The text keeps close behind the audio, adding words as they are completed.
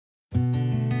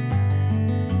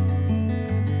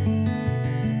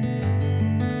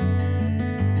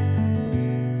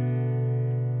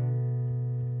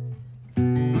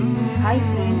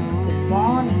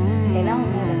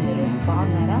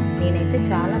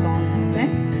బాగున్నాను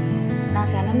ఫ్రెండ్స్. నా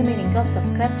ఛానల్ని మీరు ఇంకా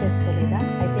సబ్స్క్రైబ్ చేసుకోలేదా?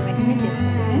 అయితే వెంటనే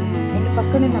చేసుకోండి ఫ్రెండ్స్. అండ్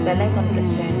పక్కన ఉన్న బెల్ ఐకాన్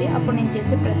ప్రెస్ చేయండి. అప్పుడు నేను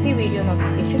చేసే ప్రతి వీడియో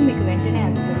నోటిఫికేషన్ మీకు వెంటనే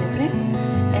అందుతుంది ఫ్రెండ్స్.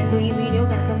 అండ్ ఈ వీడియో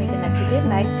కనుక మీకు నచ్చితే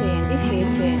లైక్ చేయండి,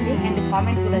 షేర్ చేయండి అండ్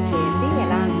కామెంట్ కూడా చేయండి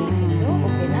ఎలా అనిపించిందో.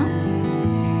 ఓకేనా?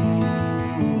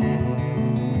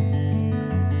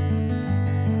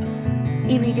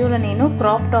 ఈ వీడియోలో నేను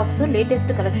క్రాప్ టాప్స్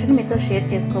లేటెస్ట్ కలెక్షన్ మీతో షేర్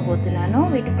చేసుకోబోతున్నాను.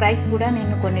 వీటి ప్రైస్ కూడా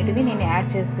నేను కొన్నిటివి యాడ్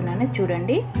చేస్తున్నాను.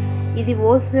 చూడండి, ఇది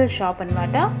హోల్సేల్ షాప్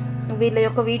అన్నమాట. వీళ్ళ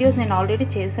యొక్క వీడియోస్ నేను ఆల్రెడీ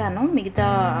చేశాను. మిగతా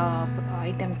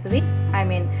ఐటమ్స్వి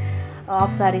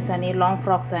హాఫ్ సారీస్ అని, లాంగ్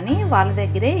ఫ్రాక్స్ అని వాళ్ళ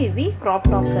దగ్గరే ఇవి క్రాప్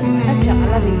టాప్స్ అనమాట.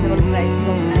 చాలా రీజనబుల్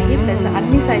ప్రైస్లో ఉన్నాయి. ప్లస్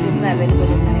అన్ని సైజెస్లో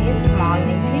అవైలబుల్ ఉన్నాయి. స్మాల్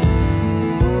నుంచి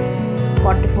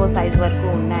 44 సైజ్ వరకు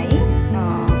ఉన్నాయి.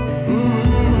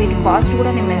 వీటి కాస్ట్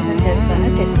కూడా నేను మెన్షన్ చేస్తాను,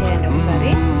 చెక్ చేయండి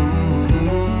ఒకసారి.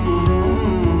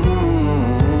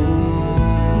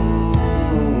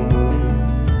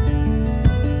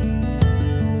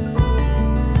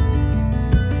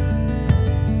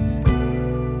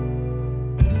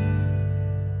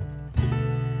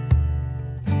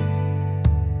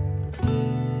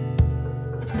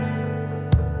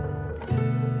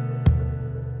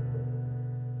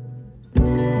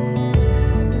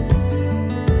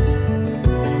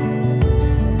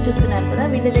 చూస్తున్నారు కదా,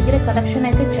 వీళ్ళ దగ్గర కలెక్షన్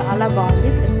అయితే చాలా బాగుంది.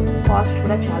 ప్లస్ కాస్ట్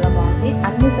కూడా చాలా బాగుంది.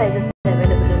 అన్ని సైజెస్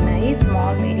అవైలబుల్ ఉన్నాయి.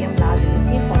 స్మాల్, మీడియం, లార్జ్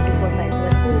నుంచి 44 సైజ్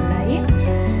వరకు ఉన్నాయి.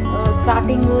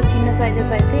 స్టార్టింగ్ చిన్న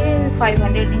సైజెస్ అయితే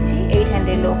 500 నుంచి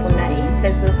 800 లోపు ఉన్నాయి.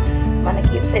 ప్లస్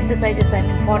మనకి పెద్ద సైజెస్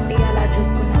 40 అలా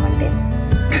చూసుకున్నామంటే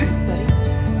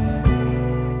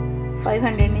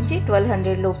 500 నుంచి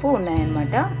 1200 లోపు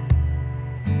ఉన్నాయన్నమాట.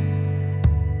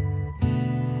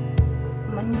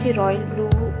 మంచి రాయల్ బ్లూ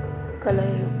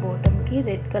కలర్ బాటమ్ కి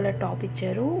రెడ్ కలర్ టాప్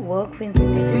ఇచ్చారు. వర్క్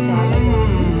ఫినిషింగ్ అయితే చాలా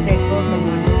బాగుంది. రెడ్ వర్క్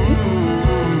అన్నమాట.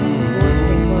 గోల్డ్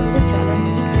రెడ్ వర్క్ చాలా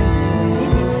నీట్ ఫినిషింగ్ ఉంది.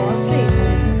 దీని కాస్ట్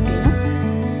 850.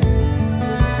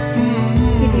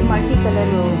 ఇది మల్టీ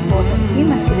కలర్ బాటమ్ కి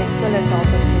మనకి రెడ్ కలర్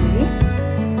టాప్ వచ్చింది.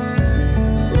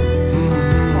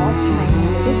 కాస్ట్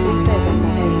 900. ఫ్రీ సైజ్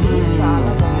అన్నమాట. ఇది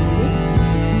చాలా బాగుంది.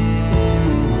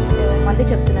 మళ్ళీ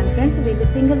చెప్తున్నాను ఫ్రెండ్స్, వీళ్ళు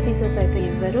సింగిల్ పీసెస్ అయితే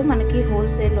ఇవ్వరు. మనకి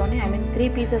హోల్సేల్లోనే 3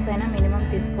 పీసెస్ అయినా మినిమం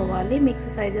తీసుకోవాలి. మిక్స్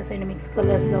సైజెస్ అండ్ మిక్స్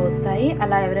కలర్స్లో వస్తాయి.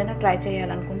 అలా ఎవరైనా ట్రై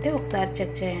చేయాలనుకుంటే ఒకసారి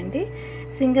చెక్ చేయండి.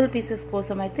 సింగిల్ పీసెస్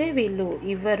కోసం అయితే వీళ్ళు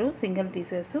ఇవ్వరు. సింగిల్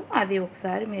పీసెస్ అది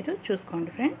ఒకసారి మీరు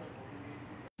చూసుకోండి ఫ్రెండ్స్.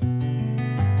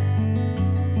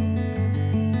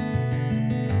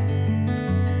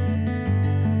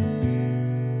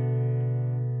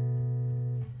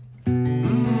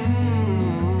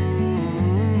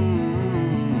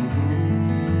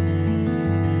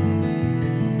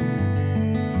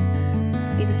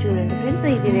 చూడండి ఫ్రెండ్స్,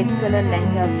 ఇది రెడ్ కలర్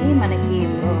లెహంగాకి మనకి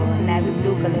నేవీ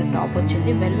బ్లూ కలర్ టాప్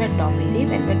వచ్చింది. Velvet top. ఇది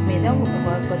వెల్వెట్ మీద ఒక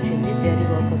వర్క్ వచ్చింది, జరీ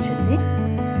వర్క్ వచ్చింది.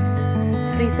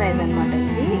 ఫ్రీ సైజ్ అనమాట.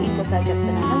 ఇది ఇంకోసారి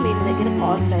చెప్తున్నాను, వీళ్ళ దగ్గర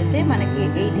కాస్ట్ అయితే మనకి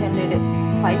 800,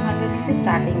 500 నుంచి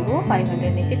స్టార్టింగ్,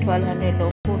 500 నుంచి 1200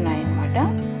 లోపు ఉన్నాయన్నమాట.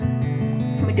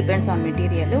 డిపెండ్స్ ఆన్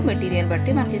మెటీరియల్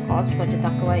బట్టి మనకి కాస్ట్ కొంచెం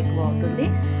తక్కువ ఎక్కువ అవుతుంది.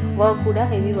 వర్క్ కూడా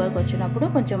హెవీ వర్క్ వచ్చినప్పుడు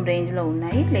కొంచెం రేంజ్లో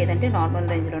ఉన్నాయి, లేదంటే నార్మల్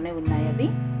రేంజ్లోనే ఉన్నాయి అవి.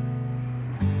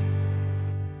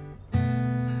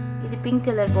 పింక్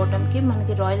కలర్ బాటమ్ కి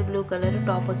మనకి రాయల్ బ్లూ కలర్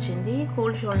టాప్ వచ్చింది.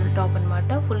 కోల్డ్ షోల్డర్ టాప్ అనమాట.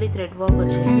 ఫుల్లీ థ్రెడ్ వర్క్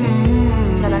వచ్చింది.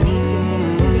 చాలా నీట్ ఫినిషింగ్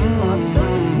ఉంది. దీని కాస్ట్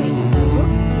 685.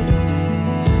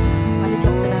 మళ్ళీ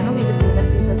చెప్తున్నాను, వీళ్ళు సింగిల్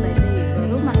పీసెస్ అయితే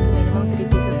ఇవ్వరు. మనకి మినిమం 3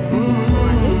 పీసెస్ అయితే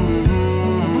తీసుకోవాలి.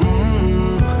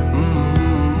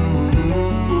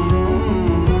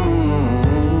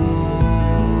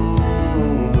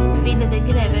 వీళ్ళ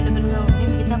దగ్గర అవైలబుల్గా ఉండే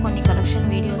మిగతా కొన్ని కలెక్షన్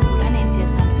వీడియోస్ కూడా నేను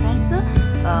చేశాను ఫ్రెండ్స్.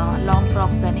 లాంగ్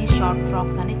ఫ్రాక్స్ అని, షార్ట్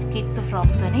ఫ్రాక్స్ అని, కిడ్స్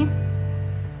ఫ్రాక్స్ అని,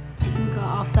 ఇంకా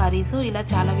హాఫ్ సారీస్, ఇలా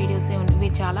చాలా వీడియోసే ఉన్నాయి.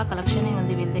 చాలా కలెక్షనే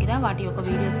ఉంది వీళ్ళ దగ్గర. వాటి యొక్క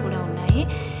వీడియోస్ కూడా ఉన్నాయి.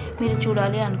 మీరు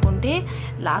చూడాలి అనుకుంటే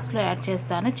లాస్ట్లో యాడ్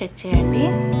చేస్తాను, చెక్ చేయండి.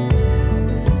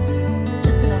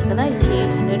 చూస్తున్నారు కదా, ఇది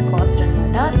 800 కాస్ట్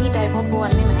అనమాట. ఈ టైప్ ఆఫ్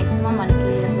అన్నీ మ్యాక్సిమం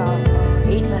మనకి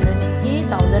 800 నుంచి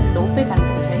 1000 లోపే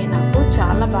కనిపించాయి. నాకు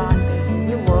చాలా బాగా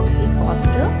అనిపించింది వర్క్కి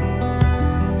కాస్ట్.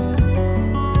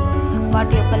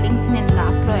 వాటి యొక్క లింక్స్ నేను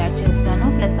లాస్ట్లో యాడ్ చేస్తాను.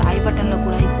 ప్లస్ ఐ బటన్లో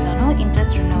కూడా ఇస్తాను.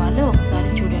 ఇంట్రెస్ట్ ఉన్న వాళ్ళు ఒకసారి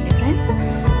చూడండి ఫ్రెండ్స్.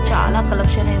 చాలా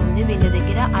కలెక్షన్ ఉంది వీళ్ళ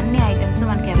దగ్గర. అన్ని ఐటమ్స్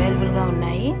మనకి అవైలబుల్గా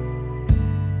ఉన్నాయి.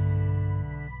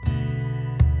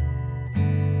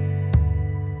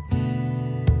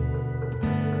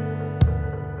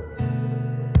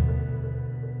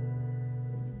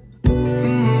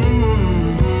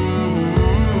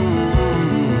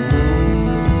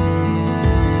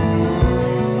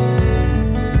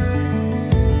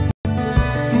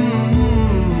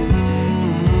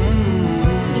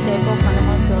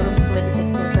 షోరూమ్స్కి వెళ్ళి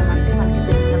చెక్ చేసామంటే మనకి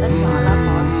తెలుసు కదా, చాలా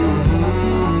కాస్ట్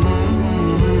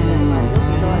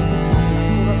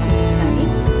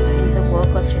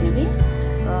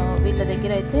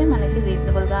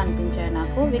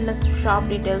వీళ్ళ షాప్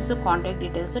డీటెయిల్స్, కాంటాక్ట్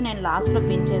డీటెయిల్స్ నేను లాస్ట్లో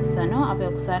పిన్ చేస్తాను, అవి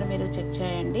ఒకసారి మీరు చెక్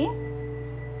చేయండి.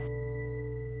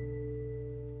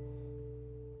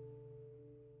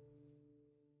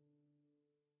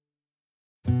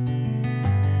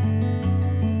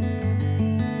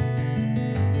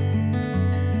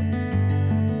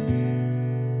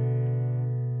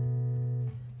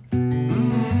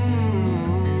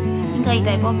 ఇంకా ఈ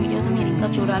టైప్ ఆఫ్ వీడియోస్ మీరు ఇంకా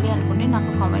చూడాలి అనుకుంటే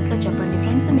నాకు కామెంట్లో చెప్పండి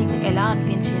ఫ్రెండ్స్. మీకు ఎలా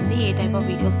అనిపించింది, ఏ టైప్ ఆఫ్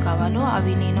వీడియోస్ కావాలో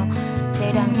అవి నేను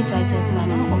చేయడానికి ట్రై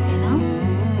చేస్తాను. ఓకేనా?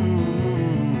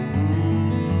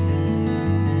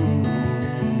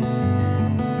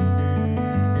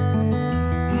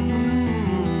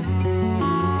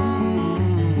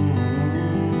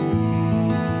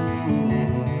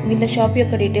 వీళ్ళ షాప్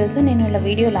యొక్క డీటెయిల్స్ నేను ఇలా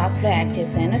వీడియో లాస్ట్లో యాడ్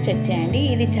చేశాను, చెక్ చేయండి.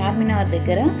 ఇది చార్మినార్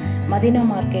దగ్గర మదీనా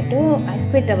మార్కెట్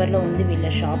ఐస్పేట్ టవర్లో ఉంది వీళ్ళ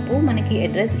షాపు. మనకి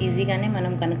అడ్రస్ ఈజీగానే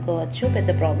మనం కనుక్కోవచ్చు, పెద్ద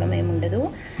ప్రాబ్లం ఏముండదు.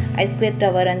 ఐస్పేట్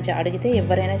టవర్ అని అడిగితే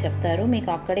ఎవరైనా చెప్తారు.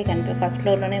 మీకు అక్కడే ఫస్ట్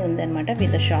ఫ్లోర్లోనే ఉందన్నమాట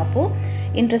వీళ్ళ షాపు.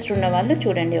 ఇంట్రెస్ట్ ఉన్న వాళ్ళు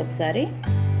చూడండి ఒకసారి.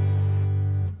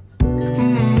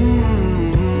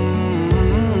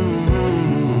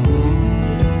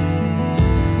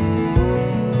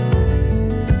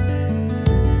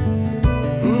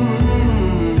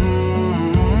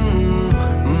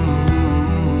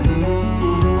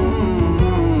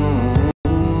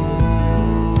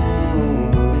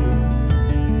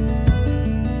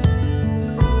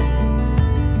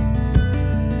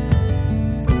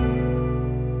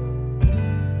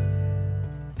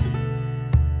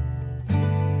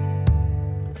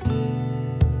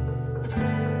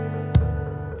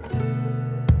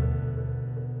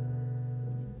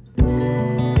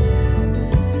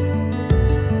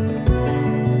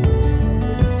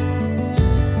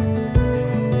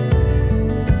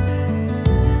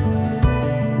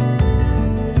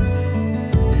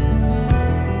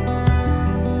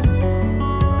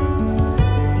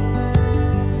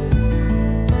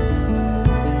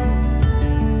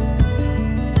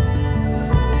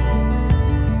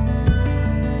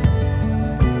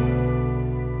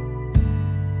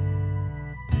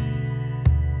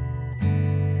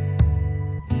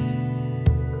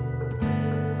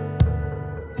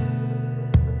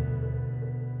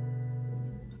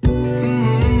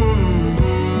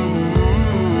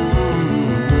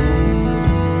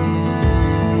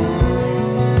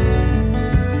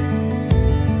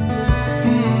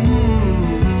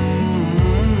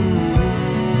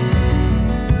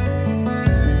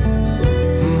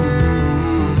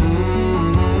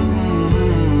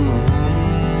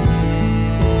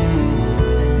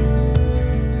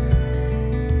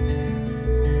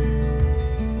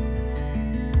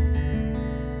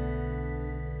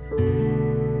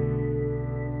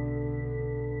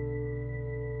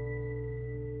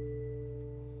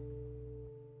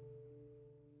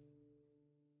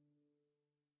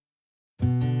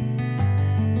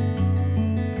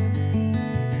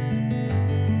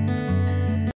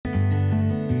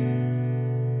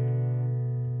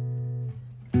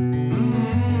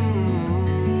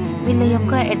 వీళ్ళ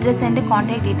యొక్క అడ్రస్ అండ్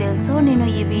కాంటాక్ట్ డీటెయిల్స్ నేను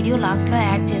ఈ వీడియో లాస్ట్లో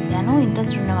యాడ్ చేశాను.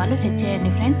 ఇంట్రెస్ట్ ఉన్న వాళ్ళు చెక్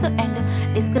చేయండి ఫ్రెండ్స్. అండ్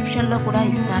డిస్క్రిప్షన్లో కూడా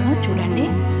ఇస్తాను, చూడండి.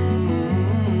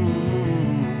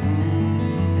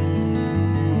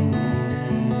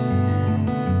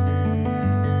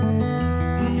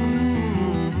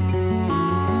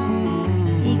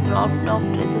 ఈ క్రాప్ టాప్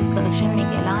డ్రెస్సెస్ కలెక్షన్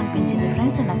మీకు ఎలా అనిపించింది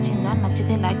ఫ్రెండ్స్? నచ్చిందా?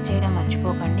 నచ్చితే లైక్ చేయడం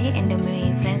మర్చిపోకండి. And me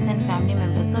friends and family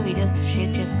మెంబర్స్తో వీడియోస్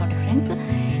షేర్ చేసుకోండి ఫ్రెండ్స్.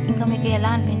 ఇంకా మీకు ఎలా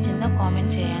అనిపించిందో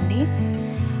కామెంట్ చేయండి.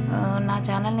 నా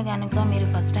ఛానల్ని కనుక మీరు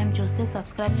ఫస్ట్ టైం చూస్తే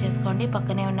సబ్స్క్రైబ్ చేసుకోండి.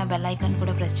 పక్కనే ఉన్న బెల్ ఐకాన్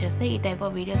కూడా ప్రెస్ చేస్తే ఈ టైప్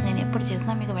ఆఫ్ వీడియోస్ నేను ఎప్పుడు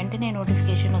చేసినా మీకు వెంటనే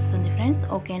నోటిఫికేషన్ వస్తుంది ఫ్రెండ్స్.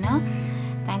 ఓకేనా?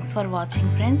 Thanks for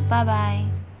watching friends. Bye bye.